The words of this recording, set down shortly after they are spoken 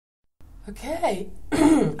Okay,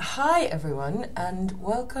 hi everyone and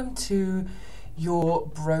welcome to your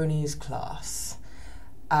Bronies class.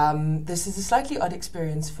 This is a slightly odd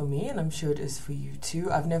experience for me and I'm sure it is for you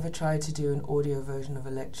too. I've never tried to do an audio version of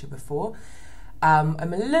a lecture before.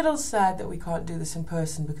 I'm a little sad that we can't do this in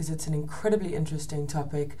person because it's an incredibly interesting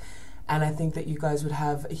topic and I think that you guys would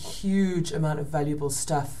have a huge amount of valuable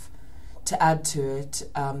stuff to add to it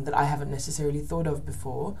that I haven't necessarily thought of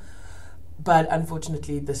before. But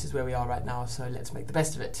unfortunately, this is where we are right now, so let's make the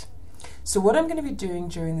best of it. So what I'm going to be doing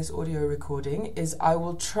during this audio recording is I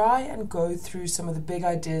will try and go through some of the big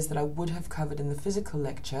ideas that I would have covered in the physical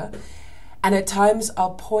lecture. And at times,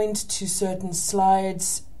 I'll point to certain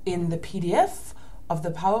slides in the PDF of the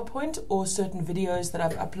PowerPoint or certain videos that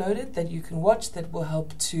I've uploaded that you can watch that will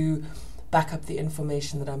help to back up the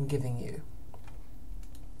information that I'm giving you.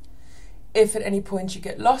 If at any point you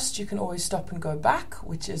get lost, you can always stop and go back,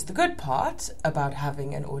 which is the good part about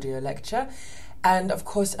having an audio lecture. And of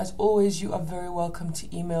course, as always, you are very welcome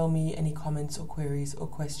to email me any comments or queries or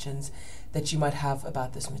questions that you might have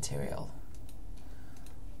about this material.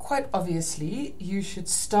 Quite obviously, you should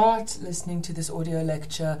start listening to this audio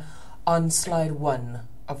lecture on slide 1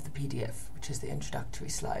 of the PDF, which is the introductory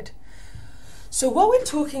slide. So what we're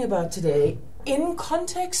talking about today, in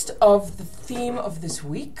context of the theme of this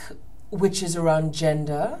week, which is around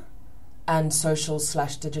gender and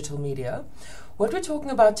social/digital media. What we're talking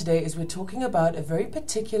about today is we're talking about a very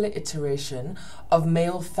particular iteration of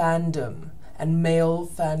male fandom and male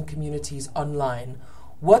fan communities online.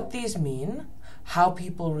 What these mean, how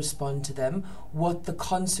people respond to them, what the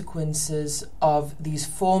consequences of these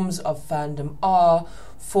forms of fandom are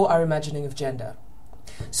for our imagining of gender.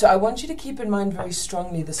 So I want you to keep in mind very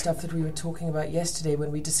strongly the stuff that we were talking about yesterday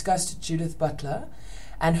when we discussed Judith Butler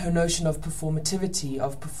and her notion of performativity,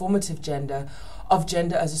 of performative gender, of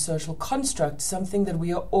gender as a social construct, something that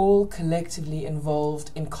we are all collectively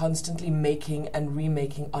involved in constantly making and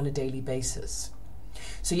remaking on a daily basis.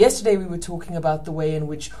 So yesterday we were talking about the way in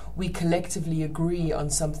which we collectively agree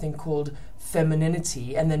on something called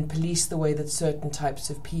femininity and then police the way that certain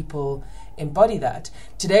types of people embody that.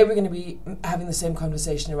 Today we're going to be having the same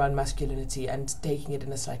conversation around masculinity and taking it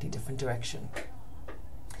in a slightly different direction.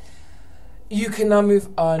 You can now move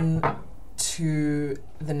on to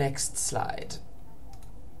the next slide.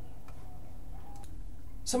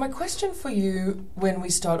 So my question for you when we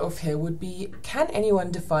start off here would be, can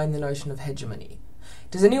anyone define the notion of hegemony?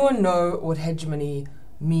 Does anyone know what hegemony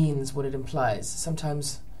means, what it implies?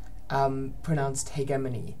 Sometimes pronounced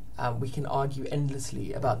hegemony. We can argue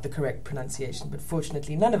endlessly about the correct pronunciation, but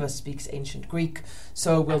fortunately none of us speaks ancient Greek,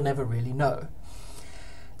 so we'll never really know.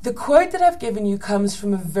 The quote that I've given you comes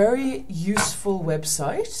from a very useful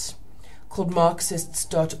website called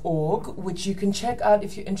Marxists.org, which you can check out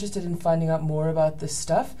if you're interested in finding out more about this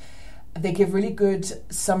stuff. They give really good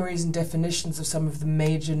summaries and definitions of some of the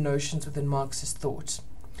major notions within Marxist thought.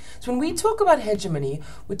 So when we talk about hegemony,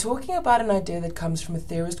 we're talking about an idea that comes from a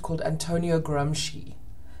theorist called Antonio Gramsci,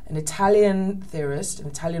 an Italian theorist, an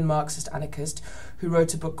Italian Marxist anarchist, who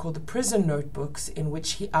wrote a book called The Prison Notebooks, in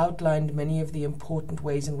which he outlined many of the important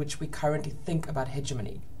ways in which we currently think about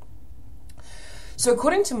hegemony. So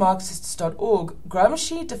according to Marxists.org,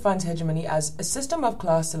 Gramsci defines hegemony as a system of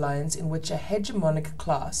class alliance in which a hegemonic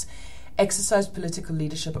class exercised political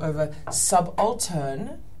leadership over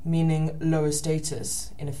subaltern, meaning lower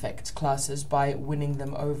status, in effect, classes by winning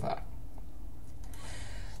them over.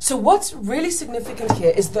 So what's really significant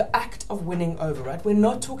here is the act of winning over, right? We're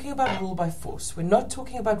not talking about rule by force. We're not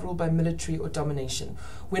talking about rule by military or domination.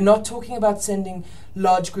 We're not talking about sending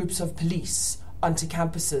large groups of police onto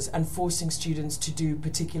campuses and forcing students to do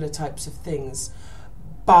particular types of things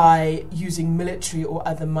by using military or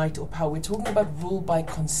other might or power. We're talking about rule by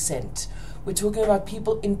consent. We're talking about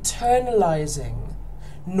people internalizing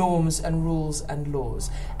norms and rules and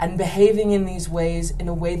laws and behaving in these ways in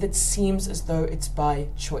a way that seems as though it's by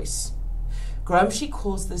choice. Gramsci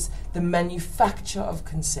calls this the manufacture of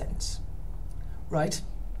consent, right?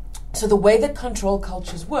 So the way that control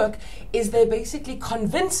cultures work is they basically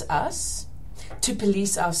convince us to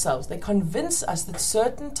police ourselves. They convince us that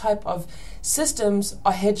certain type of systems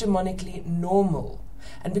are hegemonically normal.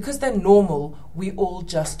 And because they're normal, we all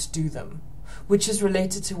just do them, which is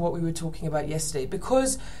related to what we were talking about yesterday.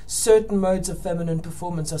 Because certain modes of feminine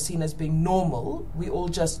performance are seen as being normal, we all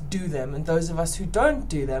just do them, and those of us who don't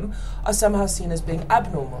do them are somehow seen as being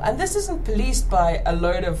abnormal. And this isn't policed by a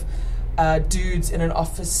load of dudes in an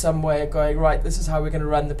office somewhere going, right, this is how we're going to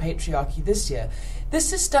run the patriarchy this year.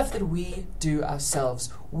 This is stuff that we do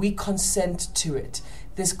ourselves. We consent to it.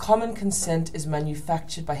 This common consent is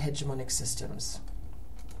manufactured by hegemonic systems.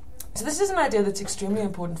 So this is an idea that's extremely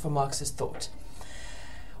important for Marxist thought.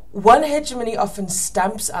 One hegemony often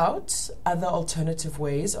stamps out other alternative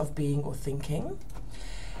ways of being or thinking.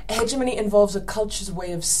 A hegemony involves a culture's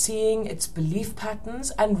way of seeing, its belief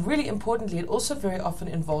patterns, and really importantly, it also very often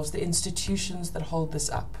involves the institutions that hold this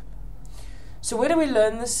up. So where do we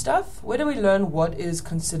learn this stuff? Where do we learn what is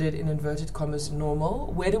considered, in inverted commas,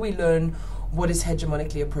 normal? Where do we learn what is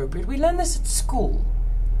hegemonically appropriate? We learn this at school.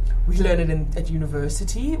 We learn it at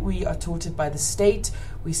university. We are taught it by the state.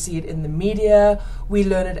 We see it in the media. We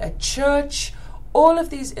learn it at church. All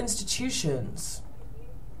of these institutions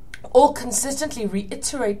all consistently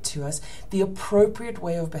reiterate to us the appropriate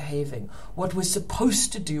way of behaving, what we're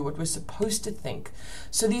supposed to do, what we're supposed to think.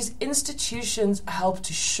 So these institutions help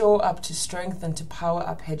to shore up, to strengthen, to power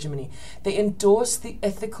up hegemony. They endorse the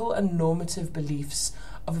ethical and normative beliefs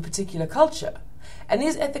of a particular culture. And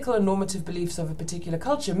these ethical and normative beliefs of a particular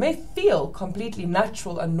culture may feel completely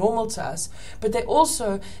natural and normal to us, but they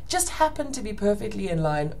also just happen to be perfectly in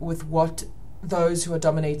line with what those who are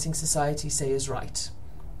dominating society say is right.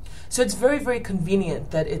 So it's very, very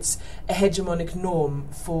convenient that it's a hegemonic norm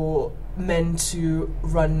for men to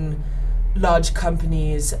run large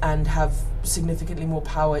companies and have significantly more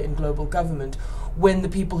power in global government when the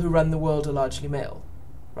people who run the world are largely male.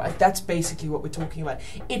 Right? That's basically what we're talking about.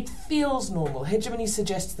 It feels normal. Hegemony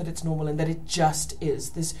suggests that it's normal and that it just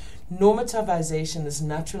is. This normativization, this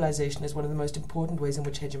naturalization is one of the most important ways in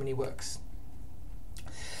which hegemony works.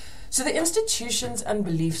 So the institutions and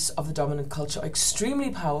beliefs of the dominant culture are extremely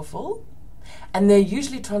powerful, and they're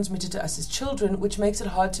usually transmitted to us as children, which makes it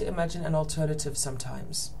hard to imagine an alternative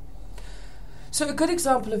sometimes. So a good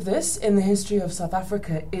example of this in the history of South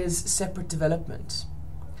Africa is separate development.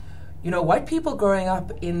 You know, white people growing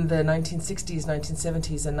up in the 1960s,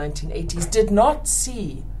 1970s, and 1980s did not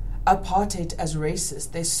see apartheid as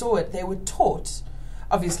racist. They saw it, they were taught,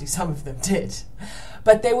 obviously some of them did,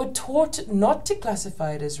 but they were taught not to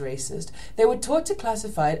classify it as racist. They were taught to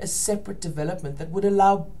classify it as separate development that would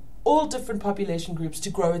allow all different population groups to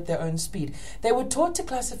grow at their own speed. They were taught to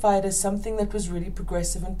classify it as something that was really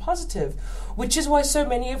progressive and positive, which is why so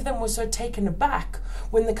many of them were so taken aback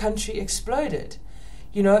when the country exploded.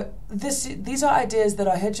 You know, these are ideas that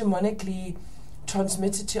are hegemonically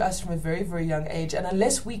transmitted to us from a very, very young age, and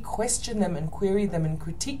unless we question them and query them and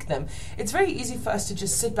critique them, it's very easy for us to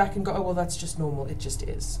just sit back and go, oh, well, that's just normal, it just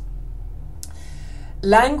is.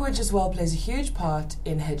 Language as well plays a huge part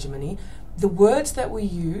in hegemony. The words that we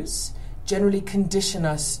use generally condition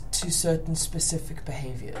us to certain specific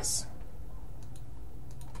behaviors.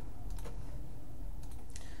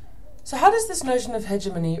 So how does this notion of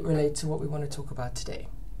hegemony relate to what we want to talk about today?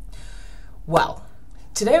 Well,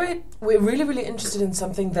 today we're really, really interested in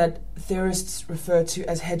something that theorists refer to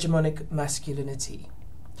as hegemonic masculinity.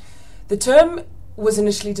 The term was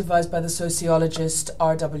initially devised by the sociologist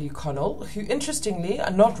R.W. Connell, who interestingly,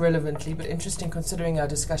 and not relevantly, but interesting considering our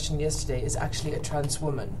discussion yesterday, is actually a trans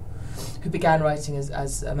woman who began writing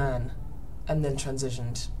as a man and then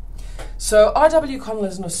transitioned. So R.W. Connell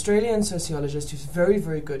is an Australian sociologist who's very,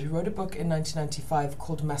 very good, who wrote a book in 1995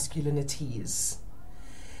 called Masculinities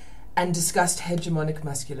and discussed hegemonic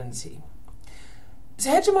masculinity. So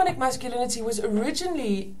hegemonic masculinity was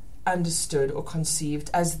originally understood or conceived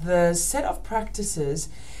as the set of practices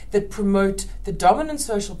that promote the dominant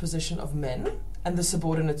social position of men and the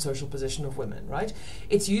subordinate social position of women, right?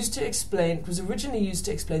 It was originally used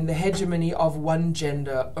to explain the hegemony of one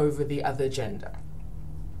gender over the other gender.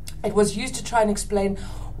 It was used to try and explain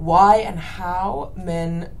why and how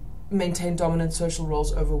men maintain dominant social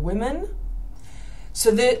roles over women.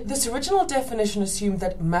 So this original definition assumed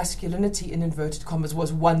that masculinity, in inverted commas,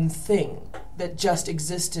 was one thing that just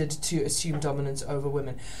existed to assume dominance over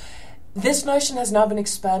women. This notion has now been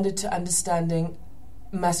expanded to understanding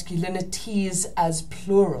masculinities as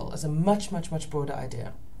plural, as a much, much, much broader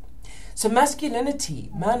idea. So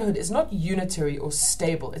masculinity, manhood, is not unitary or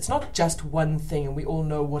stable. It's not just one thing and we all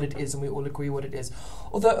know what it is and we all agree what it is.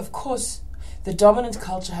 Although, of course, the dominant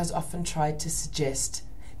culture has often tried to suggest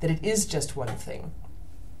that it is just one thing.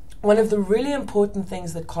 One of the really important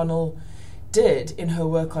things that Connell did in her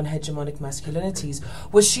work on hegemonic masculinities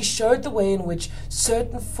was she showed the way in which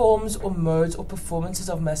certain forms or modes or performances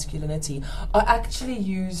of masculinity are actually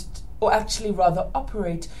used, or actually rather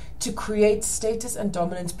operate, to create status and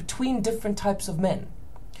dominance between different types of men.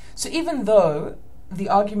 So even though the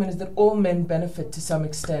argument is that all men benefit to some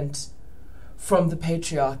extent from the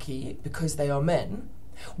patriarchy because they are men,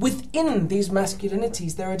 within these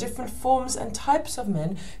masculinities there are different forms and types of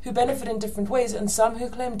men who benefit in different ways, and some who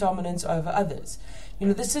claim dominance over others. You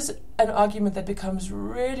know, this is an argument that becomes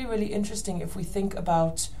really, really interesting if we think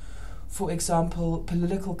about, for example,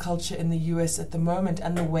 political culture in the US at the moment,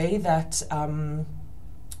 and the way that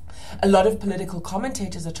a lot of political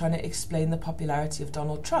commentators are trying to explain the popularity of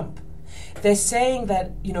Donald Trump. They're saying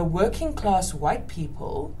that, working class white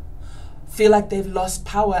people feel like they've lost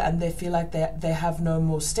power, and they feel like they have no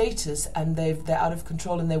more status, and they're out of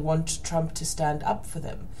control, and they want Trump to stand up for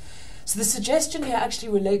them. So the suggestion here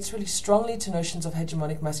actually relates really strongly to notions of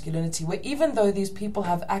hegemonic masculinity, where even though these people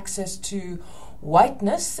have access to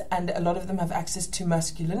whiteness, and a lot of them have access to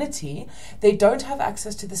masculinity, they don't have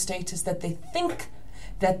access to the status that they think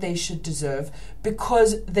that they should deserve,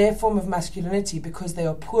 because their form of masculinity, because they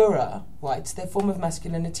are poorer whites, their form of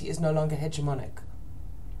masculinity is no longer hegemonic.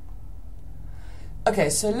 Okay,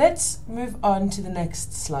 so let's move on to the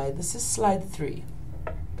next slide. This is slide 3.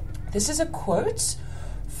 This is a quote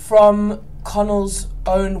from Connell's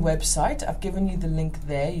own website. I've given you the link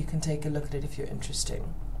there. You can take a look at it if you're interested.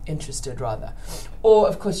 Or,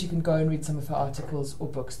 of course, you can go and read some of her articles or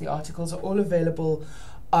books. The articles are all available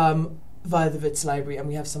via the Wits Library, and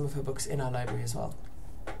we have some of her books in our library as well.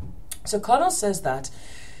 So Connell says that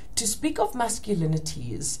to speak of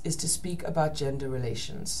masculinities is to speak about gender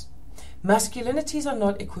relations. Masculinities are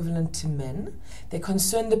not equivalent to men. They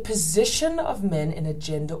concern the position of men in a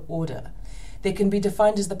gender order. They can be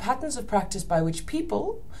defined as the patterns of practice by which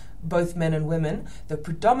people, both men and women, though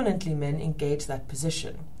predominantly men, engage that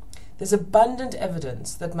position. There's abundant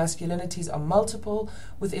evidence that masculinities are multiple,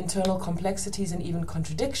 with internal complexities and even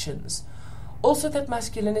contradictions. Also that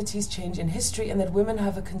masculinities change in history, and that women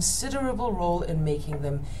have a considerable role in making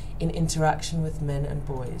them in interaction with men and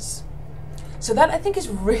boys. So that, I think, is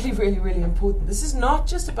really, really, really important. This is not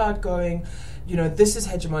just about going, this is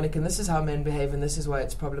hegemonic and this is how men behave and this is why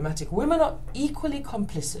it's problematic. Women are equally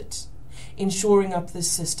complicit in shoring up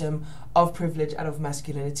this system of privilege and of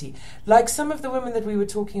masculinity. Like some of the women that we were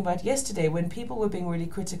talking about yesterday, when people were being really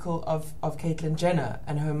critical of Caitlyn Jenner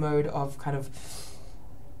and her mode of kind of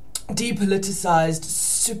depoliticized,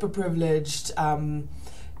 super privileged,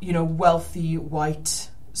 wealthy, white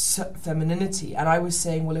femininity. And I was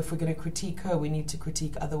saying, well, if we're going to critique her, we need to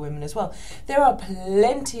critique other women as well. There are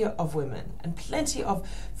plenty of women, and plenty of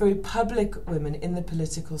very public women in the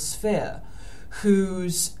political sphere,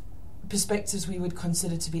 whose perspectives we would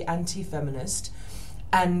consider to be anti-feminist,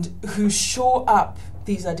 and who shore up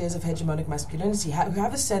these ideas of hegemonic masculinity, who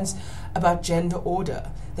have a sense about gender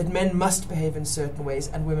order, that men must behave in certain ways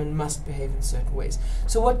and women must behave in certain ways.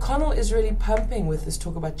 So what Connell is really pumping with this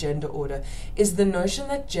talk about gender order is the notion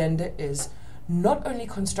that gender is not only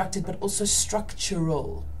constructed but also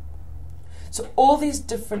structural. So all these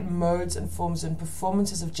different modes and forms and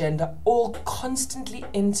performances of gender all constantly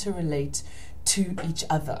interrelate to each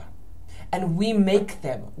other. And we make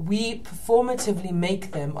them, we performatively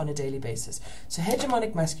make them on a daily basis. So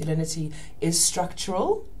hegemonic masculinity is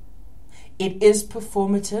structural, it is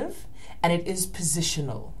performative, and it is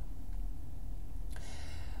positional.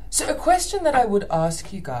 So a question that I would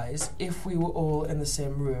ask you guys, if we were all in the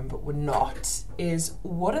same room but we're not, is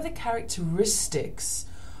what are the characteristics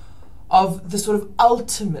of the sort of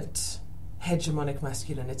ultimate hegemonic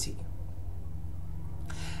masculinity?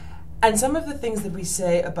 And some of the things that we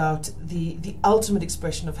say about the ultimate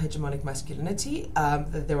expression of hegemonic masculinity,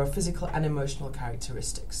 that there are physical and emotional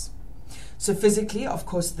characteristics. So physically, of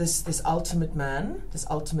course, this ultimate man, this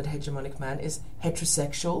ultimate hegemonic man, is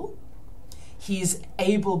heterosexual. He's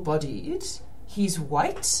able-bodied. He's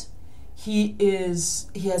white. He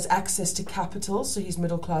has access to capital, so he's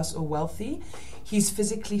middle class or wealthy. He's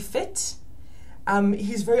physically fit.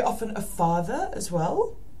 He's very often a father as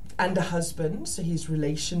well, and a husband, so he's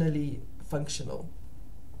relationally functional.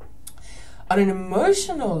 On an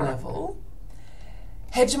emotional level,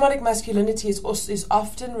 hegemonic masculinity is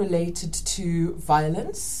often related to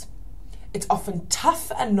violence. It's often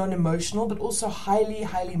tough and non-emotional, but also highly,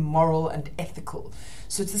 highly moral and ethical.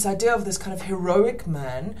 So it's this idea of this kind of heroic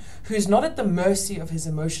man who's not at the mercy of his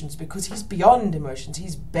emotions, because he's beyond emotions.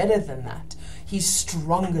 He's better than that. He's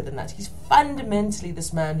stronger than that. He's fundamentally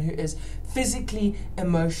this man who is physically,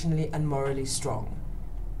 emotionally, and morally strong.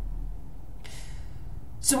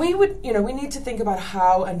 So we need to think about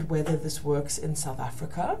how and whether this works in South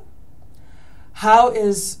Africa. How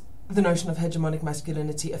is the notion of hegemonic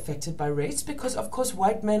masculinity affected by race? Because, of course,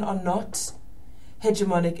 white men are not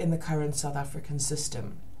hegemonic in the current South African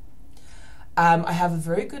system. I have a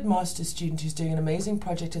very good master's student who's doing an amazing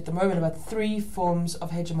project at the moment about 3 forms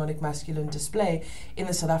of hegemonic masculine display in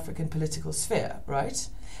the South African political sphere, right?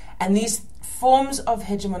 And these forms of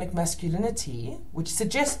hegemonic masculinity, which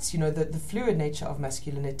suggests, the fluid nature of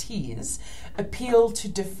masculinities, appeal to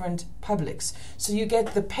different publics. So you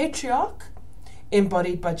get the patriarch,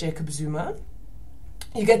 embodied by Jacob Zuma,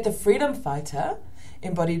 You get the freedom fighter,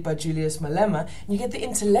 embodied by Julius Malema, and you get the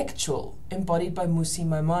intellectual, embodied by Musi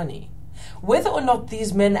Maimane. Whether or not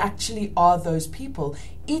these men actually are those people,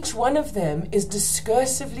 each one of them is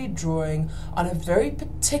discursively drawing on a very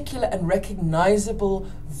particular and recognizable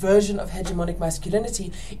version of hegemonic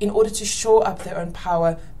masculinity in order to shore up their own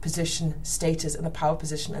power, position, status, and the power,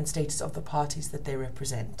 position, and status of the parties that they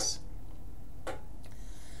represent.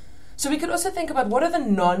 So we could also think about what are the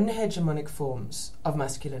non-hegemonic forms of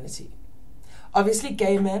masculinity. Obviously,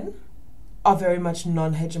 gay men are very much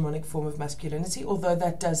non-hegemonic form of masculinity, although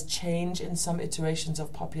that does change in some iterations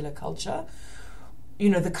of popular culture. You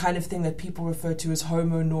know, the kind of thing that people refer to as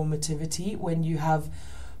homonormativity, when you have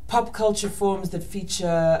pop culture forms that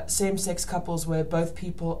feature same-sex couples where both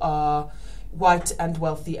people are white and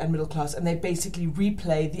wealthy and middle class, and they basically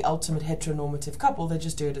replay the ultimate heteronormative couple. They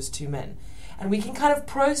just do it as two men. And we can kind of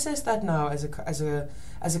process that now as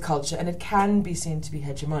a culture, and it can be seen to be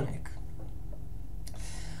hegemonic.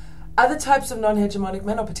 Other types of non-hegemonic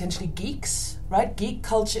men are potentially geeks, right? Geek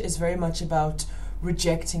culture is very much about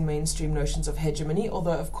rejecting mainstream notions of hegemony,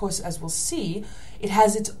 although, of course, as we'll see, it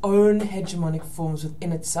has its own hegemonic forms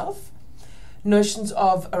within itself. Notions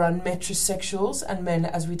of around metrosexuals and men,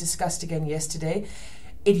 as we discussed again yesterday,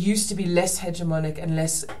 it used to be less hegemonic and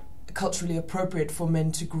less culturally appropriate for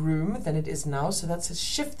men to groom than it is now, so that's a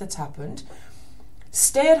shift that's happened.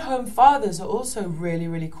 Stay-at-home fathers are also really,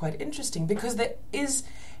 really quite interesting because there is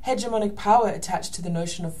hegemonic power attached to the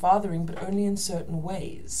notion of fathering, but only in certain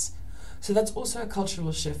ways. So that's also a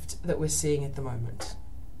cultural shift that we're seeing at the moment.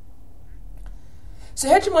 So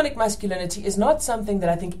hegemonic masculinity is not something that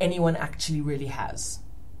I think anyone actually really has,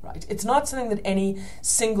 right? It's not something that any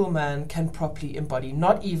single man can properly embody,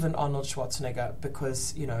 not even Arnold Schwarzenegger,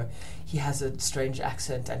 because, you know, he has a strange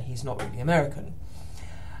accent and he's not really American.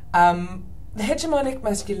 The hegemonic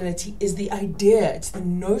masculinity is the idea, it's the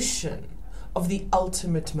notion of the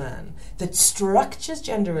ultimate man that structures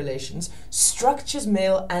gender relations, structures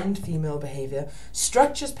male and female behavior,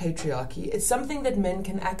 structures patriarchy. It's something that men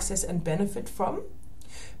can access and benefit from,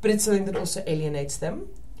 but it's something that also alienates them.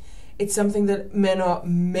 It's something that men are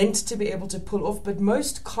meant to be able to pull off, but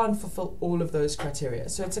most can't fulfill all of those criteria.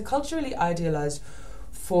 So it's a culturally idealized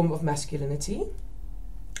form of masculinity,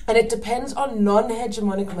 and it depends on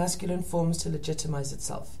non-hegemonic masculine forms to legitimize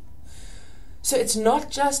itself. So it's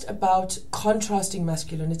not just about contrasting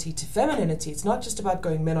masculinity to femininity. It's not just about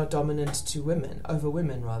going men are dominant to women, over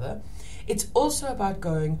women rather. It's also about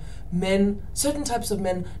going men, certain types of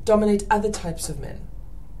men dominate other types of men.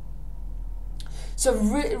 So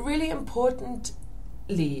really importantly,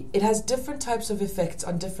 it has different types of effects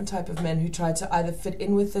on different types of men who try to either fit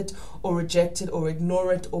in with it or reject it or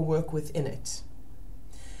ignore it or work within it.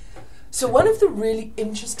 So one of the really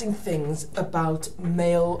interesting things about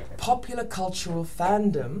male popular cultural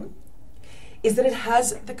fandom is that it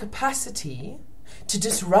has the capacity to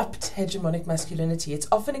disrupt hegemonic masculinity. It's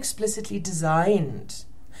often explicitly designed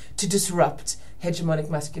to disrupt hegemonic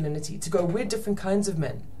masculinity, to go with different kinds of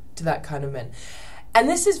men to that kind of men. And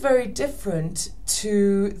this is very different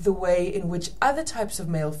to the way in which other types of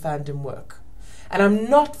male fandom work. And I'm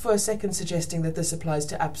not for a second suggesting that this applies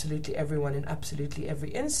to absolutely everyone in absolutely every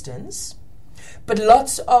instance, but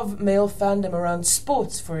lots of male fandom around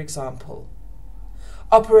sports, for example,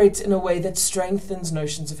 operates in a way that strengthens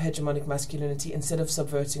notions of hegemonic masculinity instead of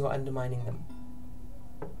subverting or undermining them.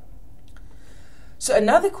 So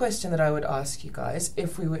another question that I would ask you guys,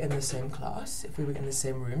 if we were in the same class, if we were in the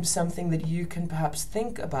same room, something that you can perhaps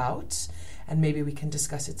think about, and maybe we can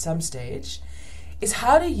discuss at some stage, is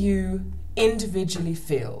how do you individually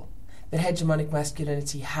feel that hegemonic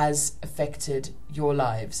masculinity has affected your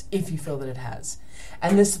lives, if you feel that it has?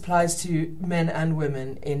 And this applies to men and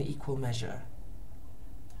women in equal measure.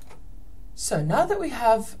 So now that we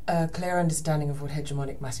have a clear understanding of what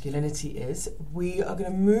hegemonic masculinity is, we are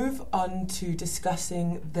going to move on to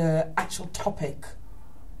discussing the actual topic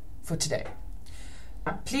for today.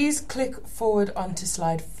 Please click forward onto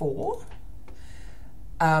slide 4.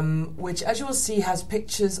 Which, as you will see, has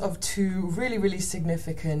pictures of two really, really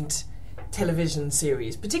significant television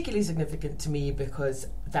series. Particularly significant to me because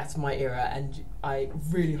that's my era, and I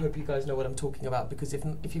really hope you guys know what I'm talking about, because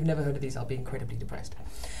if you've never heard of these, I'll be incredibly depressed.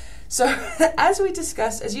 So, as you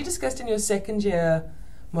discussed in your second year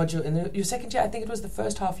module, your second year, I think it was the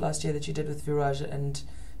first half last year that you did with Viraja and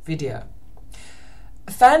Vidya.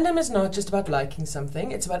 Fandom is not just about liking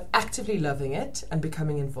something, it's about actively loving it and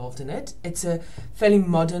becoming involved in it. It's a fairly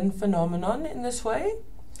modern phenomenon in this way.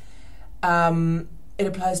 It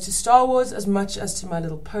applies to Star Wars as much as to My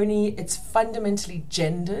Little Pony. It's fundamentally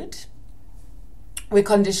gendered. We're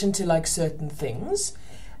conditioned to like certain things,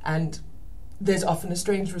 and there's often a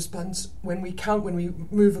strange response when we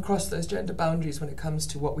move across those gender boundaries when it comes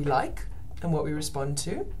to what we like and what we respond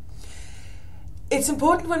to. It's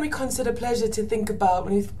important when we consider pleasure to think about,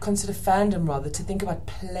 when we consider fandom rather, to think about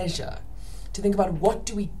pleasure, to think about what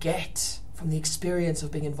do we get from the experience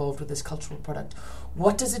of being involved with this cultural product.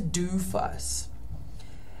 What does it do for us?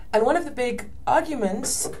 And one of the big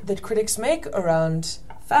arguments that critics make around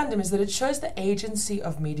fandom is that it shows the agency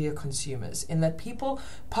of media consumers, in that people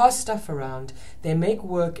pass stuff around, they make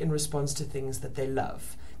work in response to things that they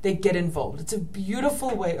love. They get involved. It's a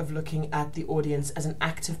beautiful way of looking at the audience as an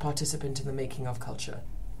active participant in the making of culture.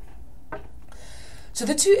 So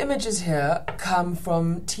the two images here come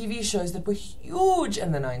from TV shows that were huge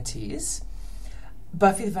in the 90s,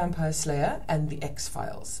 Buffy the Vampire Slayer and The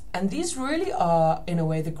X-Files. And these really are, in a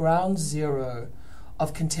way, the ground zero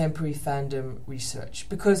of contemporary fandom research,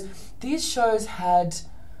 because these shows had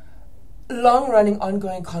long-running,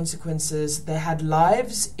 ongoing consequences. They had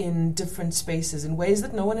lives in different spaces in ways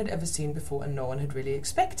that no one had ever seen before and no one had really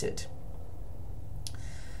expected.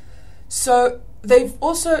 So they've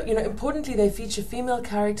also, importantly, they feature female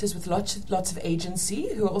characters with lots of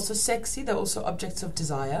agency, who are also sexy. They're also objects of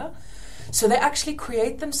desire. So they actually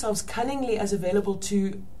create themselves cunningly as available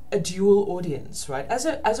to a dual audience, right? As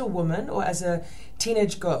a woman or as a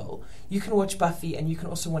teenage girl, you can watch Buffy and you can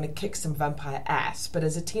also want to kick some vampire ass. But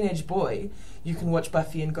as a teenage boy, you can watch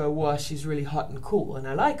Buffy and go, wow, she's really hot and cool and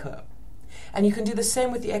I like her. And you can do the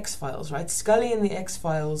same with the X-Files, right? Scully in the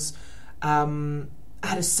X-Files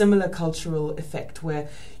had a similar cultural effect where,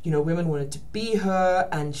 women wanted to be her,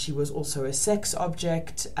 and she was also a sex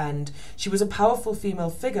object, and she was a powerful female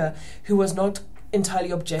figure who was not entirely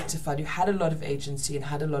objectified, who had a lot of agency and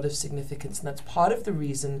had a lot of significance. And that's part of the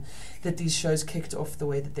reason that these shows kicked off the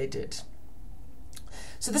way that they did.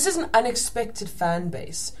 So this is an unexpected fan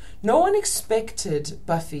base. No one expected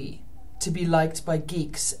Buffy to be liked by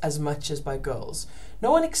geeks as much as by girls.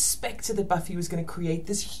 No one expected that Buffy was going to create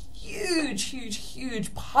this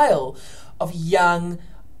huge pile of young,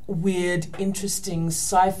 weird, interesting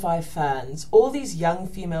sci-fi fans, all these young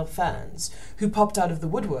female fans who popped out of the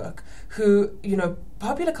woodwork, who,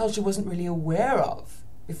 popular culture wasn't really aware of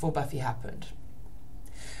before Buffy happened.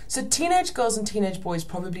 So teenage girls and teenage boys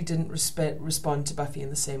probably didn't respond to Buffy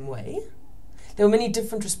in the same way. There were many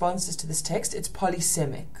different responses to this text. It's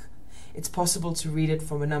polysemic. It's possible to read it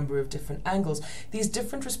from a number of different angles. These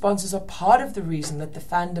different responses are part of the reason that the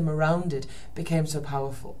fandom around it became so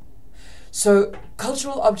powerful. So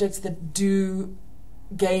cultural objects that do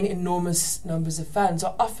gain enormous numbers of fans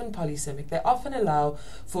are often polysemic. They often allow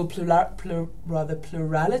for plurality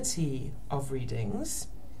of readings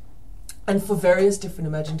and for various different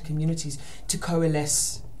imagined communities to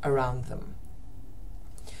coalesce around them.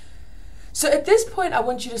 So at this point, I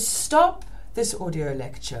want you to stop this audio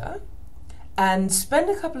lecture and spend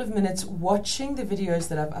a couple of minutes watching the videos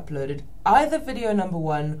that I've uploaded, either video number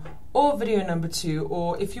 1 or video number 2,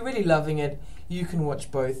 or if you're really loving it, you can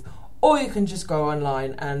watch both, or you can just go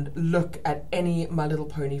online and look at any My Little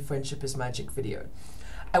Pony Friendship is Magic video.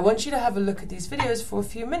 I want you to have a look at these videos for a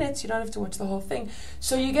few minutes. You don't have to watch the whole thing,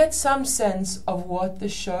 so you get some sense of what the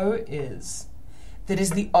show is that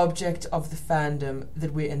is the object of the fandom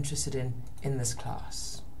that we're interested in this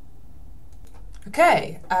class.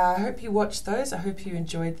 Okay, I hope you watched those, I hope you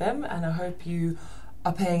enjoyed them, and I hope you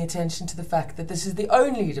are paying attention to the fact that this is the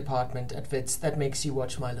only department at WITS that makes you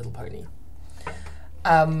watch My Little Pony.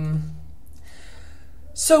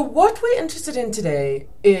 So what we're interested in today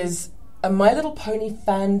is a My Little Pony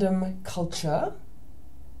fandom culture.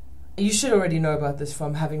 You should already know about this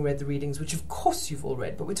from having read the readings, which of course you've all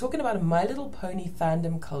read, but we're talking about a My Little Pony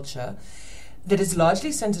fandom culture that is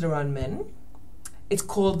largely centered around men. It's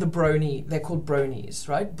called they're called bronies,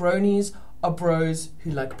 right? Bronies are bros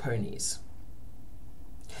who like ponies.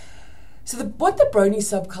 So what the brony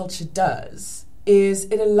subculture does is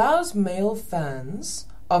it allows male fans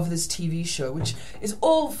of this TV show, which is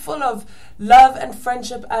all full of love and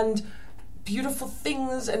friendship and beautiful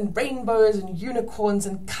things and rainbows and unicorns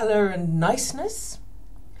and color and niceness.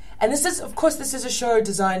 And this is a show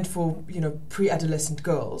designed for, pre-adolescent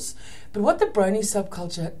girls. But what the brony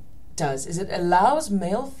subculture does is it allows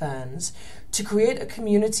male fans to create a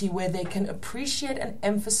community where they can appreciate and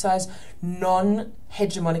emphasize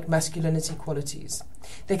non-hegemonic masculinity qualities.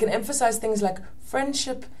 They can emphasize things like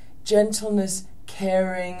friendship, gentleness,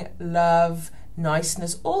 caring, love,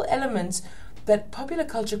 niceness, all elements that popular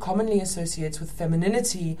culture commonly associates with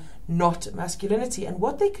femininity, not masculinity. And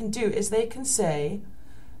what they can do is they can say,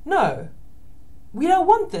 no, we don't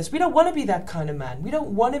want this. We don't want to be that kind of man. We don't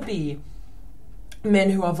want to be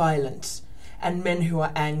men who are violent and men who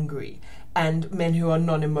are angry and men who are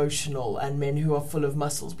non-emotional and men who are full of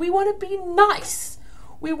muscles. We want to be nice.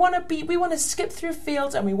 We want to skip through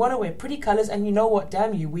fields and we want to wear pretty colours, and you know what,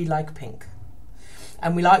 damn you, we like pink.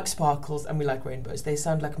 And we like sparkles and we like rainbows. They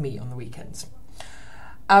sound like me on the weekends.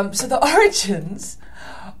 So the origins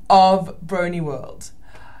of Brony World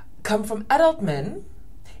come from adult men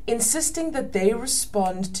insisting that they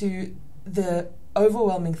respond to the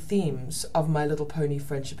overwhelming themes of My Little Pony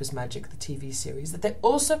Friendship is Magic, the TV series, that they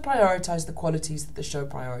also prioritize the qualities that the show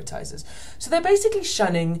prioritizes. So they're basically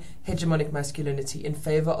shunning hegemonic masculinity in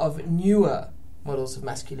favor of newer models of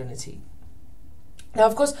masculinity. Now,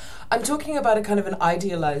 of course, I'm talking about a kind of an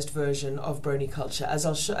idealized version of Brony culture. As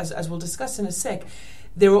we'll discuss in a sec,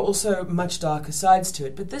 there are also much darker sides to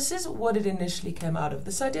it, but this is what it initially came out of.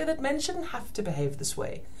 This idea that men shouldn't have to behave this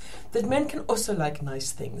way, that men can also like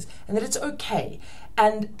nice things, and that it's okay.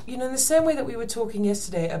 And, you know, in the same way that we were talking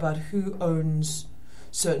yesterday about who owns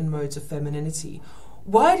certain modes of femininity,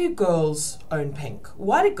 why do girls own pink?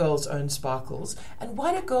 Why do girls own sparkles? And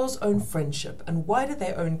why do girls own friendship? And why do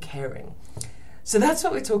they own caring? So that's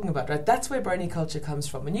what we're talking about, right? That's where Brony culture comes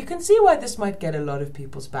from. And you can see why this might get a lot of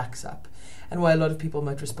people's backs up and why a lot of people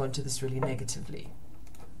might respond to this really negatively.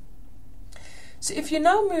 So if you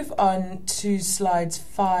now move on to slides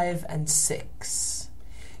 5 and 6,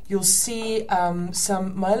 you'll see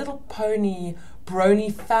some My Little Pony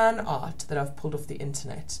Brony fan art that I've pulled off the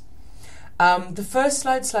internet. The first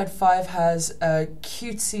slide, slide 5, has a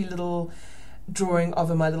cutesy little drawing of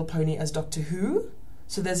a My Little Pony as Doctor Who.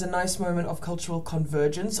 So there's a nice moment of cultural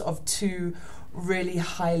convergence of two really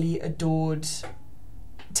highly adored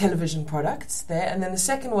television products there. And then the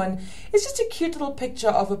second one is just a cute little picture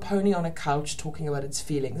of a pony on a couch talking about its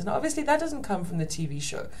feelings. Now, obviously, that doesn't come from the TV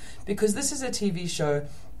show, because this is a TV show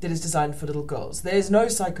that is designed for little girls. There's no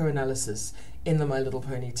psychoanalysis in the My Little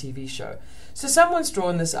Pony TV show. So someone's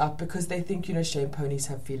drawn this up because they think, you know, shame ponies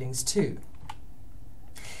have feelings too.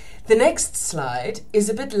 The next slide is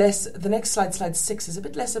a bit less, the next slide, slide 6, is a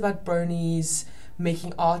bit less about bronies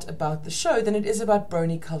making art about the show than it is about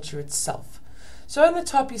brony culture itself. So on the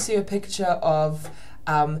top you see a picture of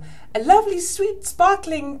a lovely, sweet,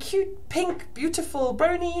 sparkling, cute, pink, beautiful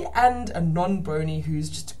brony and a non-brony who's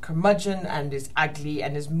just a curmudgeon and is ugly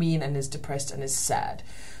and is mean and is depressed and is sad.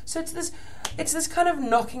 So it's this kind of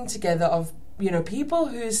knocking together of, you know, people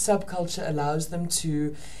whose subculture allows them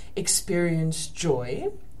to experience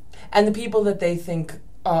joy, and the people that they think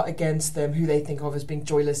are against them, who they think of as being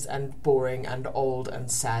joyless and boring and old and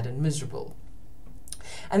sad and miserable.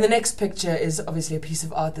 And the next picture is obviously a piece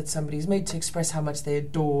of art that somebody's made to express how much they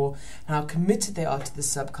adore and how committed they are to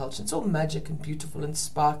this subculture. It's all magic and beautiful and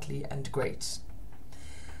sparkly and great.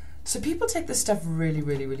 So people take this stuff really,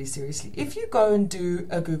 really, really seriously. If you go and do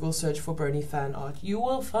a Google search for brony fan art, you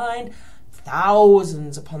will find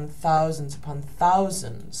thousands upon thousands upon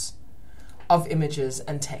thousands of images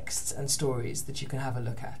and texts and stories that you can have a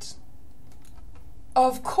look at.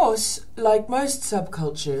 Of course, like most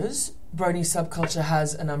subcultures, brony subculture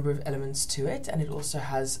has a number of elements to it, and it also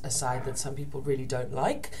has a side that some people really don't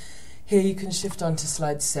like. Here you can shift on to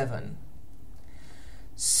slide 7.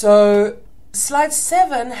 So slide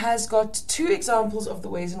 7 has got 2 examples of the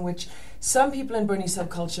ways in which some people in brony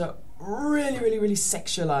subculture really, really, really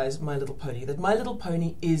sexualize My Little Pony, that My Little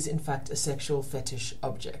Pony is in fact a sexual fetish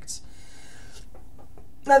object.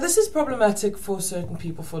 Now, this is problematic for certain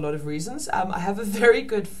people for a lot of reasons. I have a very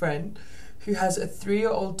good friend who has a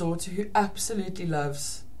 3-year-old daughter who absolutely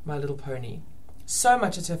loves My Little Pony. So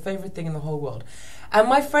much, it's her favorite thing in the whole world. And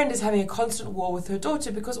my friend is having a constant war with her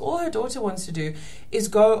daughter because all her daughter wants to do is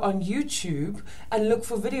go on YouTube and look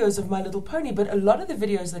for videos of My Little Pony. But a lot of the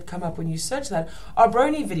videos that come up when you search that are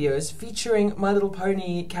brony videos featuring My Little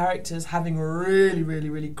Pony characters having really, really,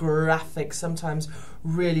 really graphic, sometimes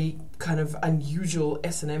really kind of unusual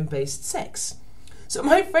S&M based sex. So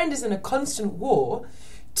my friend is in a constant war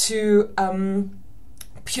to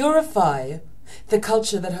purify the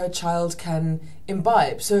culture that her child can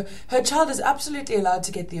imbibe. So her child is absolutely allowed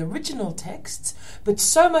to get the original texts, but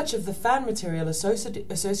so much of the fan material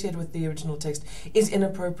associated with the original text is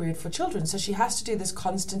inappropriate for children. So she has to do this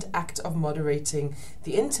constant act of moderating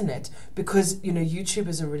the internet because, you know, YouTube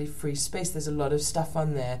is a really free space. There's a lot of stuff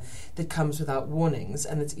on there that comes without warnings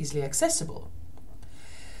and it's easily accessible.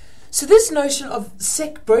 So this notion of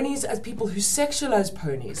bronies as people who sexualize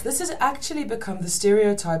ponies, this has actually become the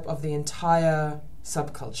stereotype of the entire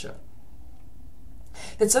subculture.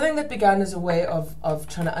 That's something that began as a way of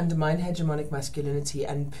trying to undermine hegemonic masculinity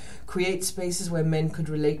and create spaces where men could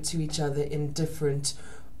relate to each other in different,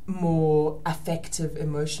 more affective,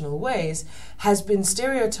 emotional ways, has been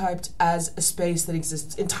stereotyped as a space that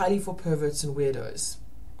exists entirely for perverts and weirdos.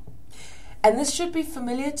 And this should be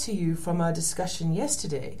familiar to you from our discussion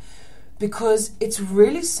yesterday, because it's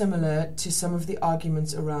really similar to some of the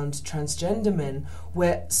arguments around transgender men,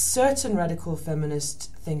 where certain radical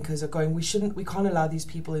feminist thinkers are going, we can't allow these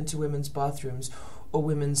people into women's bathrooms or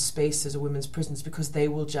women's spaces or women's prisons because they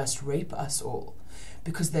will just rape us all,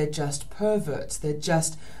 because they're just perverts, they're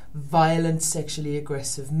just violent, sexually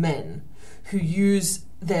aggressive men who use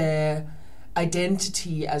their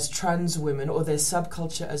identity as trans women or their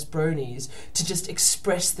subculture as bronies to just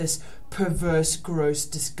express this perverse, gross,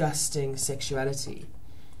 disgusting sexuality.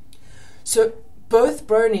 So both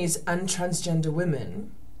bronies and transgender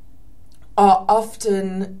women are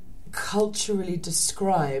often culturally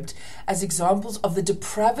described as examples of the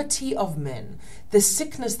depravity of men, the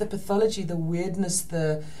sickness, the pathology, the weirdness,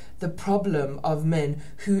 the problem of men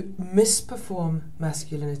who misperform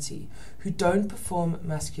masculinity, who don't perform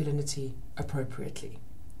masculinity appropriately.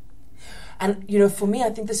 And, for me,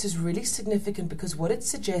 I think this is really significant because what it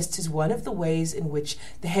suggests is one of the ways in which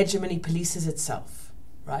the hegemony polices itself,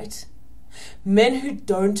 right? Men who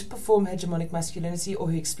don't perform hegemonic masculinity or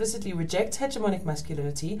who explicitly reject hegemonic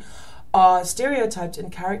masculinity are stereotyped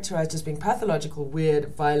and characterized as being pathological,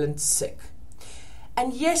 weird, violent, sick.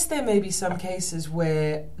 And yes, there may be some cases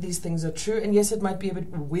where these things are true, and yes, it might be a bit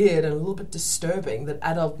weird and a little bit disturbing that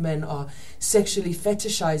adult men are sexually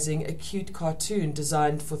fetishizing a cute cartoon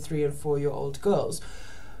designed for 3 and 4-year-old girls.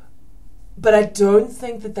 But I don't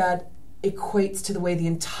think that equates to the way the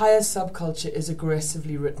entire subculture is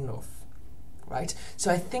aggressively written off. Right? So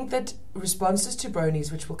I think that responses to bronies,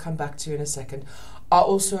 which we'll come back to in a second, are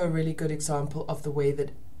also a really good example of the way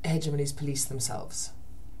that hegemonies police themselves.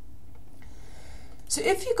 So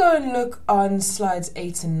if you go and look on slides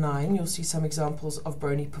 8 and 9, you'll see some examples of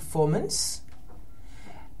brony performance.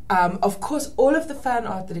 Of course, all of the fan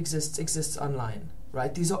art that exists online,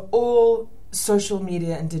 right? These are all social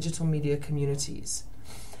media and digital media communities.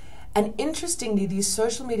 And interestingly, these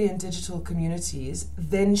social media and digital communities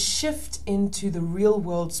then shift into the real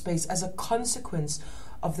world space as a consequence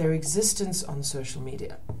of their existence on social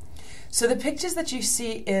media. So the pictures that you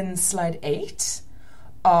see in slide 8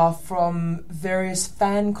 are from various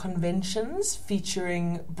fan conventions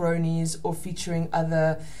featuring bronies or featuring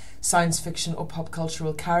other science fiction or pop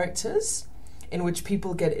cultural characters in which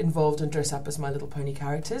people get involved and dress up as My Little Pony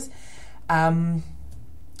characters.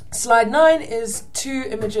 Slide 9 is 2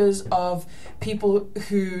 images of people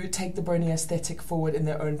who take the brony aesthetic forward in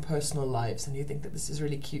their own personal lives, and you think that this is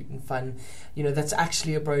really cute and fun. That's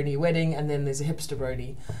actually a brony wedding, and then there's a hipster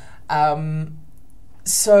brony.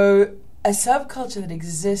 So a subculture that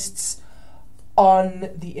exists on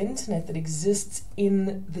the internet, that exists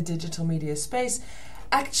in the digital media space,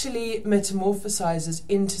 actually metamorphosizes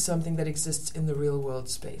into something that exists in the real world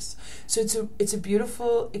space. So it's a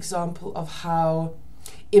beautiful example of how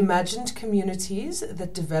imagined communities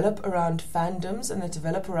that develop around fandoms and that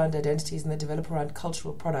develop around identities and that develop around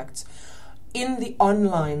cultural products in the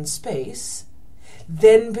online space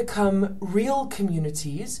then become real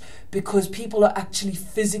communities because people are actually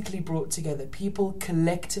physically brought together. People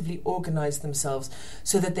collectively organize themselves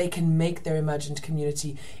so that they can make their imagined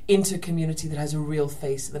community into a community that has a real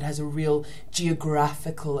face, that has a real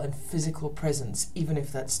geographical and physical presence, even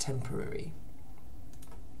if that's temporary.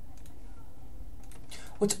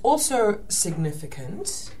 What's also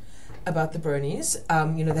significant about the bronies,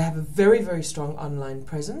 they have a very, very strong online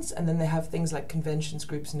presence, and then they have things like conventions,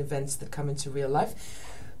 groups, and events that come into real life.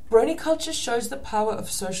 Brony culture shows the power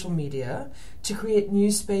of social media to create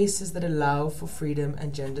new spaces that allow for freedom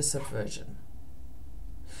and gender subversion.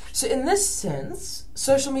 So in this sense,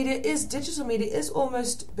 digital media is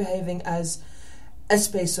almost behaving as a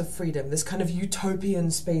space of freedom, this kind of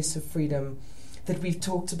utopian space of freedom that we've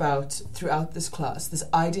talked about throughout this class, this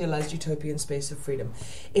idealized utopian space of freedom.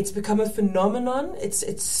 It's become a phenomenon.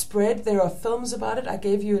 It's spread. There are films about it. I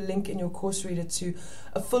gave you a link in your course reader to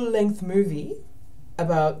a full-length movie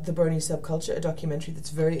about the brony subculture, a documentary that's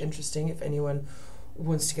very interesting if anyone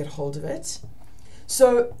wants to get hold of it.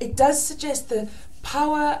 So it does suggest the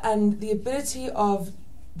power and the ability of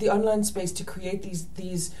the online space to create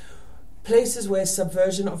these places where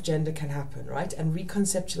subversion of gender can happen, right? And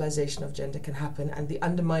reconceptualization of gender can happen, and the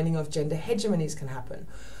undermining of gender hegemonies can happen.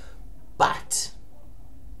 But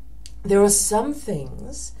there are some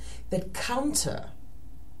things that counter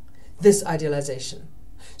this idealization.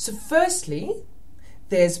 So firstly,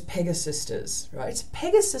 there's Pegasisters, right?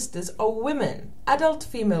 Pegasisters are women, adult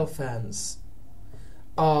female fans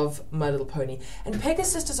of My Little Pony. And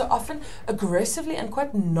Pegasisters are often aggressively and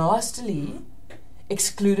quite nastily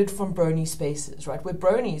excluded from brony spaces, right? Where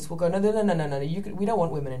bronies will go, no, we don't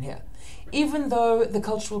want women in here. Even though the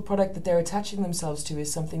cultural product that they're attaching themselves to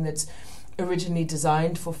is something that's originally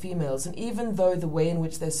designed for females, and even though the way in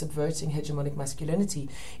which they're subverting hegemonic masculinity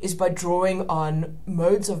is by drawing on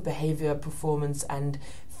modes of behavior, performance, and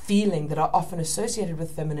feeling that are often associated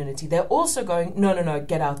with femininity, they're also going, no,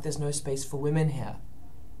 get out, there's no space for women here.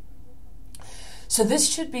 So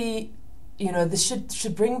this should be, this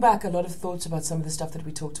should bring back a lot of thoughts about some of the stuff that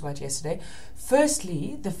we talked about yesterday.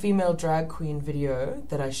 Firstly, the female drag queen video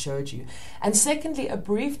that I showed you. And secondly, a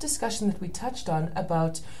brief discussion that we touched on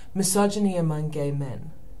about misogyny among gay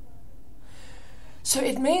men. So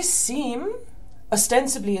it may seem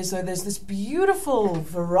ostensibly as though there's this beautiful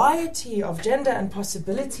variety of gender and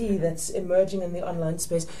possibility that's emerging in the online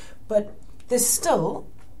space, but there's still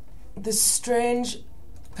this strange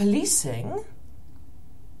policing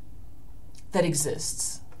that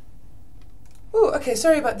exists. Oh, okay,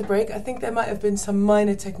 sorry about the break. I think there might have been some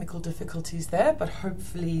minor technical difficulties there, but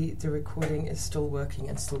hopefully the recording is still working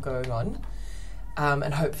and still going on,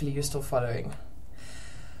 and hopefully you're still following.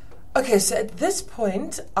 Okay, so at this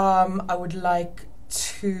point, I would like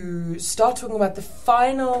to start talking about the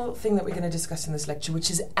final thing that we're going to discuss in this lecture, which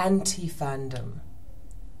is anti-fandom,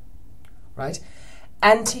 right?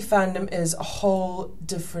 Anti-fandom is a whole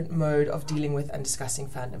different mode of dealing with and discussing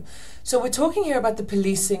fandom. So we're talking here about the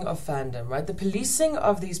policing of fandom, right? The policing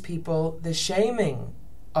of these people, the shaming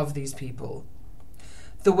of these people,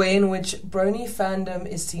 the way in which brony fandom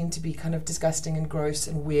is seen to be kind of disgusting and gross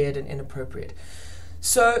and weird and inappropriate.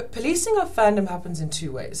 So policing of fandom happens in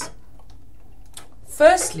two ways.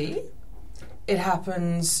 Firstly, it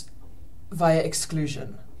happens via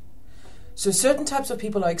exclusion. So certain types of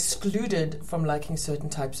people are excluded from liking certain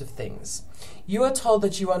types of things. You are told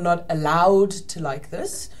that you are not allowed to like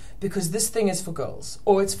this because this thing is for girls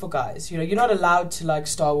or it's for guys. You're not allowed to like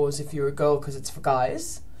Star Wars if you're a girl because it's for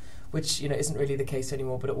guys, which isn't really the case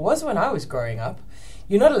anymore, but it was when I was growing up.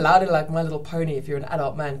 You're not allowed to like My Little Pony if you're an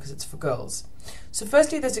adult man because it's for girls. So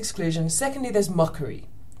firstly, there's exclusion. Secondly, there's mockery.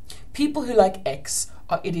 People who like X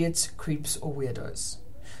are idiots, creeps, or weirdos.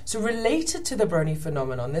 So related to the brony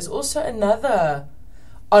phenomenon, there's also another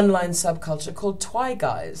online subculture called Twi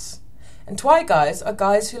guys. And Twi guys are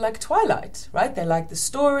guys who like Twilight, right? They like the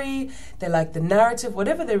story, they like the narrative,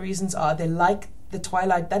 whatever their reasons are, they like the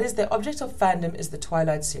Twilight. That is their object of fandom, is the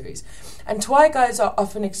Twilight series. And Twi guys are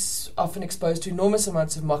often exposed to enormous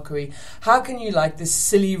amounts of mockery. How can you like this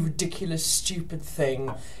silly, ridiculous, stupid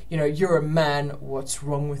thing? You're a man, what's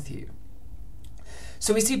wrong with you?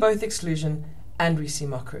 So we see both exclusion and we see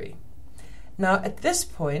mockery. Now, at this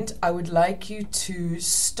point, I would like you to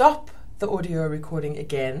stop the audio recording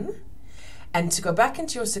again and to go back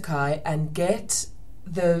into your Sakai and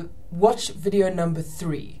watch video number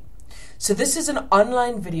 3. So this is an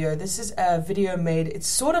online video. This is a video made, it's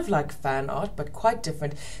sort of like fan art, but quite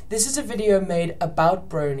different. This is a video made about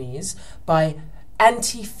bronies by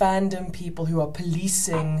anti-fandom people who are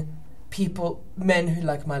policing men who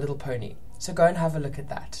like My Little Pony. So go and have a look at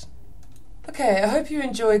that. Okay, I hope you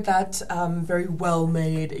enjoyed that very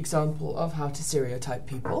well-made example of how to stereotype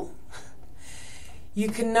people. You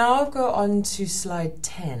can now go on to slide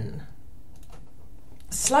 10.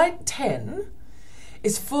 Slide 10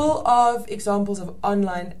 is full of examples of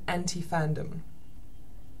online anti-fandom.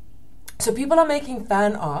 So people are making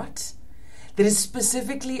fan art that is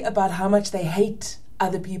specifically about how much they hate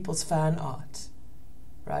other people's fan art,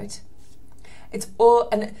 right? It's all,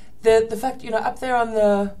 and the fact, up there on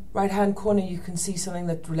the right-hand corner, you can see something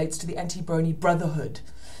that relates to the anti-brony brotherhood.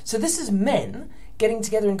 So this is men getting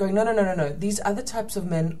together and going, no, these other types of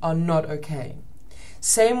men are not okay.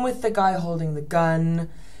 Same with the guy holding the gun.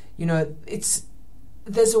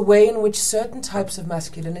 There's a way in which certain types of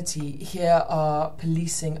masculinity here are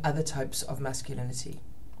policing other types of masculinity.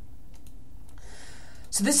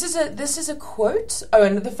 So this is a quote. Oh,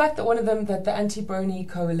 and the fact that one of them, that the Anti-Brony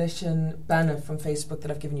Coalition banner from Facebook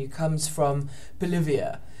that I've given you comes from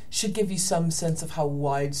Bolivia, should give you some sense of how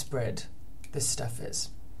widespread this stuff is.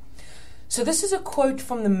 So this is a quote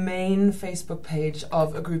from the main Facebook page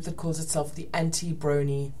of a group that calls itself the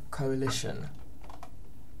Anti-Brony Coalition.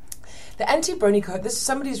 The Anti-Brony Coalition,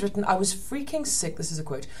 somebody's written, I was freaking sick, this is a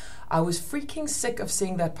quote, I was freaking sick of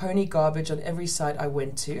seeing that pony garbage on every site I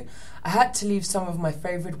went to. I had to leave some of my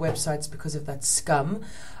favorite websites because of that scum.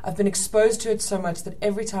 I've been exposed to it so much that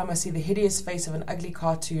every time I see the hideous face of an ugly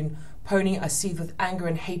cartoon pony, I seethe with anger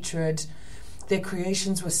and hatred. Their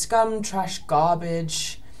creations were scum, trash,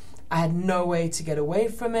 garbage. I had no way to get away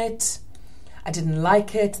from it. I didn't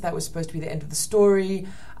like it. That was supposed to be the end of the story.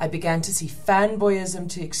 I began to see fanboyism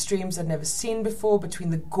to extremes I'd never seen before,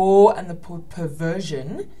 between the gore and the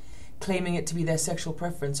perversion. claiming it to be their sexual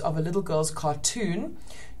preference, of a little girl's cartoon,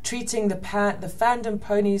 treating the fandom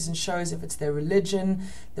ponies and shows if it's their religion,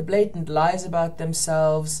 the blatant lies about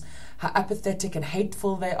themselves, how apathetic and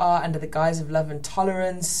hateful they are under the guise of love and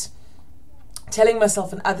tolerance, telling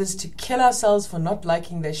myself and others to kill ourselves for not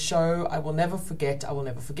liking their show. I will never forget, I will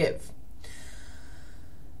never forgive.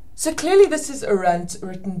 So clearly this is a rant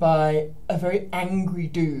written by a very angry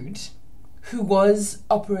dude who was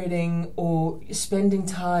operating or spending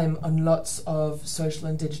time on lots of social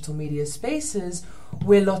and digital media spaces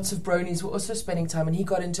where lots of bronies were also spending time, and he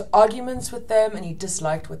got into arguments with them and he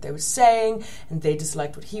disliked what they were saying and they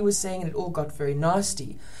disliked what he was saying, and it all got very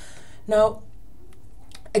nasty. Now,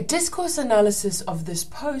 a discourse analysis of this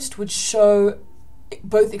post would show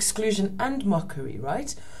both exclusion and mockery,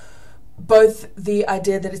 right? Both the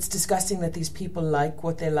idea that it's disgusting that these people like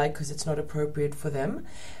what they like because it's not appropriate for them,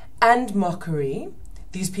 and mockery,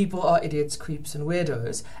 these people are idiots, creeps and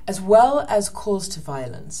weirdos, as well as calls to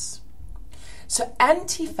violence. So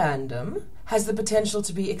anti-fandom has the potential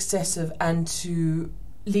to be excessive and to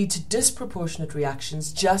lead to disproportionate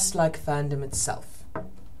reactions, just like fandom itself.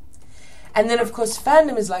 And then, of course,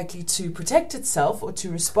 fandom is likely to protect itself or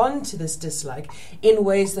to respond to this dislike in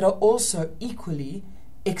ways that are also equally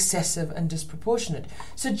excessive and disproportionate.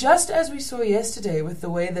 So just as we saw yesterday with the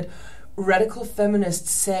way that radical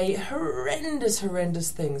feminists say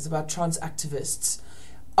horrendous things about trans activists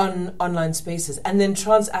on online spaces, and then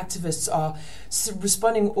trans activists are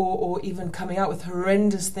responding or even coming out with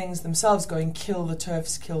horrendous things themselves, going, kill the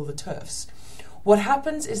TERFs, kill the TERFs. What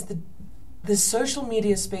happens is the social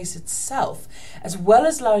media space itself, as well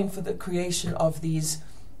as allowing for the creation of these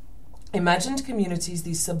imagined communities,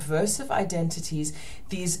 these subversive identities,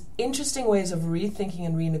 these interesting ways of rethinking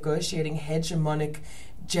and renegotiating hegemonic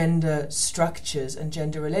gender structures and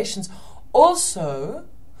gender relations, also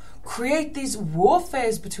create these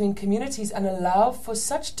warfares between communities and allow for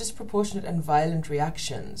such disproportionate and violent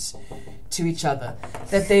reactions to each other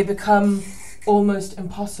that they become almost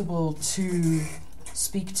impossible to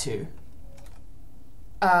speak to.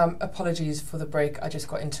 Apologies for the break. I just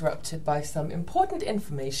got interrupted by some important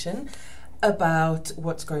information about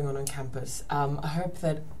what's going on campus. I hope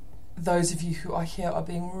that those of you who are here are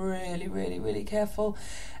being really careful,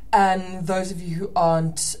 and those of you who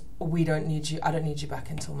aren't, we don't need you. I don't need you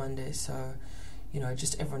back until Monday, so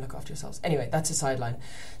just everyone look after yourselves. Anyway, that's a sideline.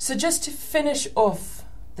 So just to finish off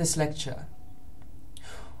this lecture,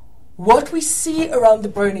 what we see around the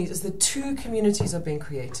bronies is that two communities are being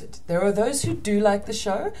created. There are those who do like the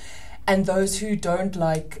show and those who don't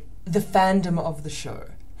like the fandom of the show.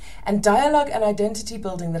 And dialogue and identity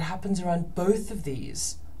building that happens around both of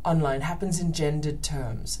these online happens in gendered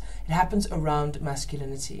terms. It happens around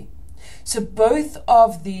masculinity. So both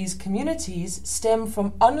of these communities stem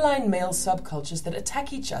from online male subcultures that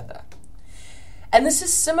attack each other. And this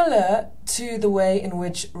is similar to the way in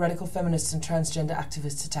which radical feminists and transgender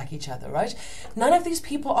activists attack each other, right? None of these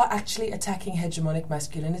people are actually attacking hegemonic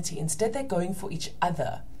masculinity. Instead, they're going for each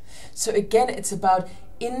other. So again, it's about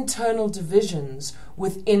internal divisions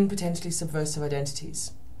within potentially subversive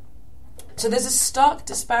identities. So there's a stark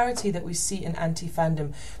disparity that we see in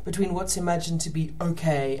anti-fandom between what's imagined to be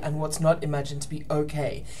okay and what's not imagined to be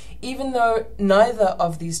okay, even though neither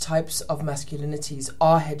of these types of masculinities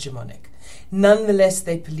are hegemonic. Nonetheless,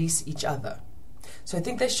 they police each other. So I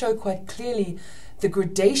think they show quite clearly the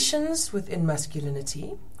gradations within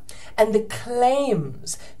masculinity and the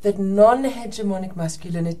claims that non-hegemonic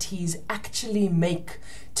masculinities actually make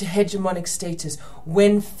to hegemonic status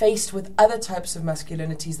when faced with other types of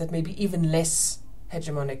masculinities that may be even less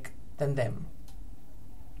hegemonic than them.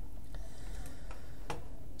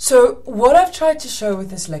 So what I've tried to show with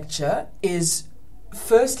this lecture is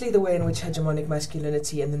firstly the way in which hegemonic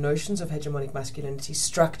masculinity and the notions of hegemonic masculinity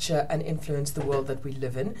structure and influence the world that we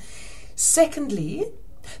live in. Secondly,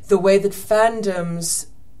 the way that fandoms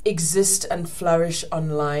exist and flourish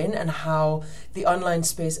online and how the online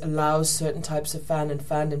space allows certain types of fan and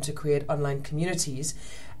fandom to create online communities,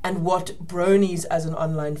 and what bronies as an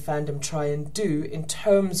online fandom try and do in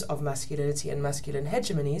terms of masculinity and masculine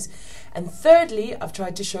hegemonies. And thirdly, I've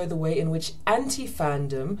tried to show the way in which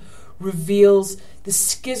anti-fandom reveals the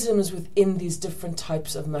schisms within these different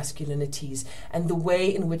types of masculinities and the way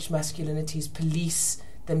in which masculinities police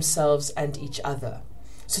themselves and each other.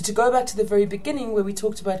 So to go back to the very beginning where we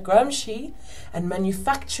talked about Gramsci and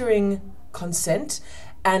manufacturing consent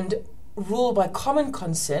and rule by common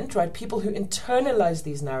consent, right? People who internalize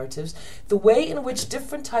these narratives, the way in which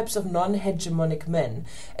different types of non-hegemonic men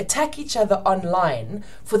attack each other online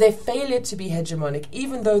for their failure to be hegemonic,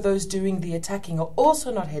 even though those doing the attacking are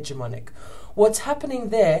also not hegemonic. What's happening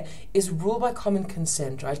there is rule by common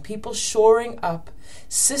consent, right? People shoring up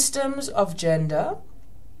systems of gender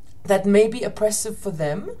that may be oppressive for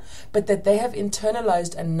them, but that they have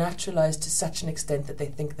internalized and naturalized to such an extent that they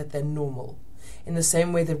think that they're normal. In the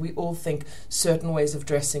same way that we all think certain ways of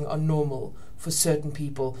dressing are normal for certain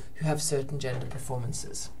people who have certain gender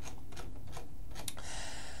performances.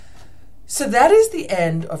 So that is the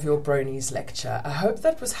end of your Bronies lecture. I hope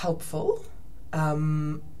that was helpful.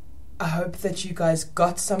 I hope that you guys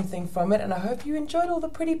got something from it, and I hope you enjoyed all the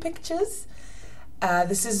pretty pictures.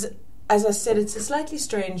 This is, as I said, it's a slightly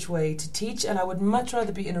strange way to teach, and I would much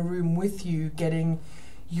rather be in a room with you getting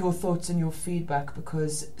your thoughts and your feedback,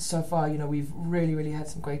 because so far, we've really had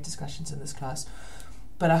some great discussions in this class.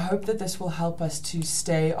 But I hope that this will help us to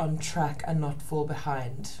stay on track and not fall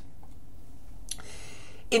behind.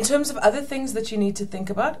 In terms of other things that you need to think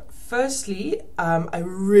about, firstly, I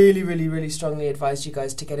really strongly advise you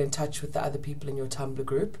guys to get in touch with the other people in your Tumblr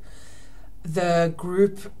group. The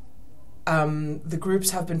groups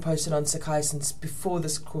have been posted on Sakai since before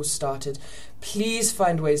this course started. Please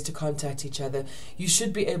find ways to contact each other. You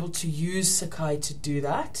should be able to use Sakai to do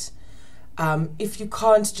that. If you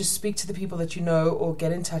can't, just speak to the people that you know or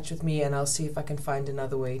get in touch with me, and I'll see if I can find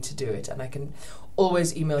another way to do it. And I can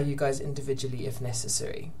always email you guys individually if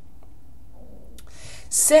necessary.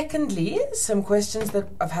 Secondly, some questions that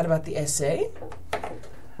I've had about the essay.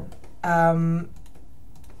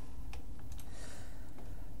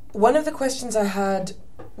 One of the questions I had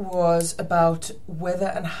was about whether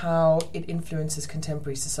and how it influences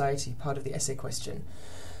contemporary society, part of the essay question.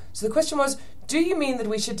 So the question was, do you mean that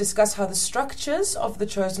we should discuss how the structures of the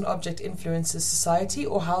chosen object influences society,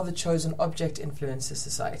 or how the chosen object influences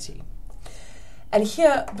society? And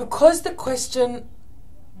here, because the question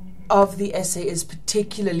of the essay is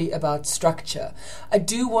particularly about structure, I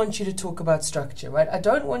do want you to talk about structure, right? I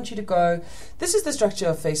don't want you to go, this is the structure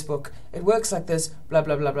of Facebook, it works like this, blah,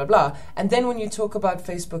 blah, blah, blah, blah. And then when you talk about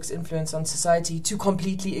Facebook's influence on society, to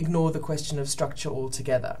completely ignore the question of structure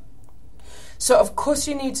altogether. So of course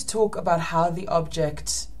you need to talk about how the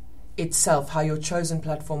object itself, how your chosen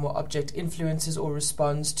platform or object influences or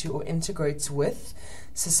responds to or integrates with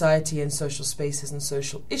society and social spaces and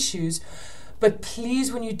social issues. But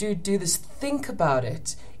please, when you do this, think about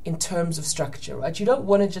it in terms of structure, right? You don't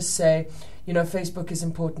want to just say, Facebook is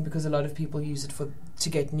important because a lot of people use it to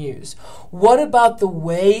get news. What about the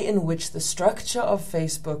way in which the structure of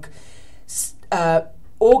Facebook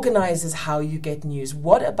organizes how you get news?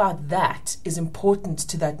 What about that is important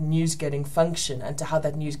to that news-getting function and to how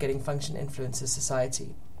that news-getting function influences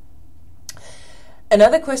society?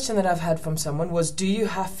 Another question that I've had from someone was, do you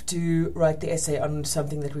have to write the essay on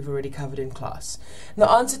something that we've already covered in class? And the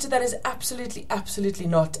answer to that is absolutely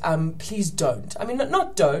not. Please don't. I mean,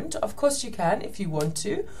 not don't. Of course you can if you want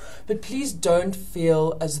to, but please don't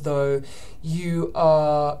feel as though you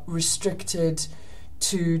are restricted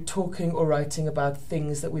to talking or writing about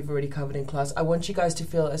things that we've already covered in class. I want you guys to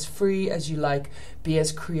feel as free as you like, be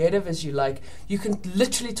as creative as you like. You can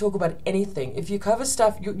literally talk about anything. If you cover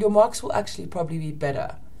stuff, your marks will actually probably be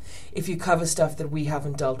better if you cover stuff that we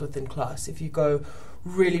haven't dealt with in class, if you go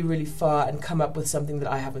really far and come up with something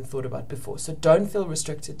that I haven't thought about before. So don't feel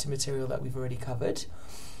restricted to material that we've already covered.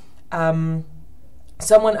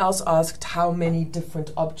 Someone else asked how many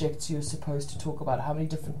different objects you're supposed to talk about, how many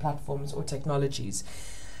different platforms or technologies.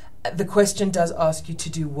 The question does ask you to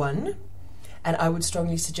do one, and I would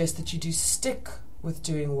strongly suggest that you do stick with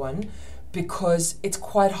doing one, because it's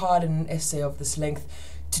quite hard in an essay of this length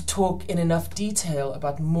to talk in enough detail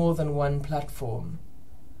about more than one platform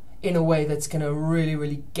in a way that's going to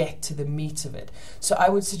really get to the meat of it. So I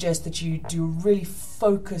would suggest that you do really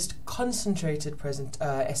focused, concentrated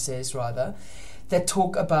essays rather, that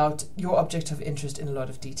talk about your object of interest in a lot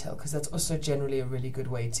of detail, because that's also generally a really good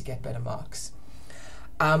way to get better marks.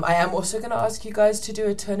 I am also going to ask you guys to do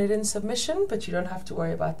a Turnitin submission, but you don't have to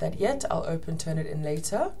worry about that yet. I'll open Turnitin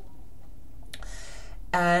later.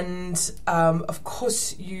 And of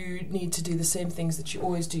course you need to do the same things that you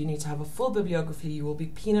always do. You need to have a full bibliography. You will be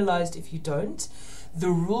penalized if you don't. The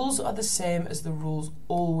rules are the same as the rules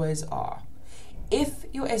always are. If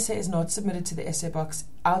your essay is not submitted to the essay box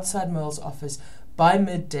outside Merle's office by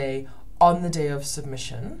midday on the day of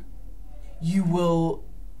submission, you will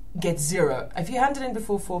get 0. If you hand it in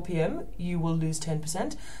before 4 p.m, you will lose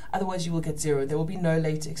 10%. Otherwise, you will get 0. There will be no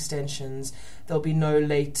late extensions. There will be no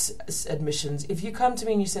late admissions. If you come to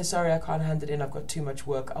me and you say, sorry, I can't hand it in, I've got too much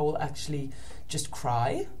work, I will actually just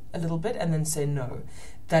cry a little bit and then say no.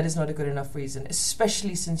 That is not a good enough reason,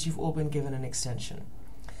 especially since you've all been given an extension.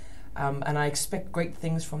 And I expect great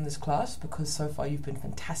things from this class because so far you've been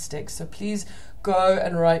fantastic. So please go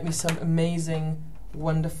and write me some amazing,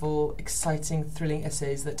 wonderful, exciting, thrilling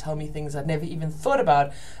essays that tell me things I'd never even thought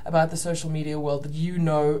about the social media world that you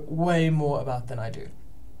know way more about than I do.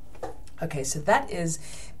 Okay, so that is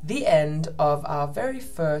the end of our very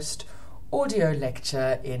first audio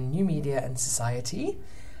lecture in New Media and Society.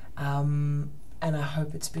 And I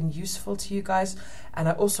hope it's been useful to you guys. And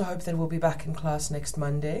I also hope that we'll be back in class next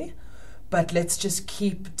Monday. But let's just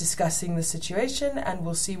keep discussing the situation and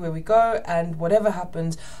we'll see where we go. And whatever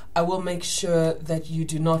happens, I will make sure that you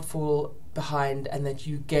do not fall behind and that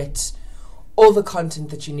you get all the content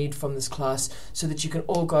that you need from this class so that you can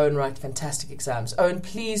all go and write fantastic exams. Oh, and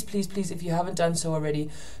please, please, please, if you haven't done so already,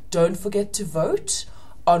 don't forget to vote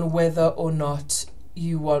on whether or not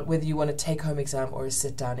you want a take-home exam or a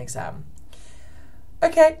sit-down exam.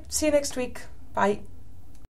 Okay, see you next week. Bye.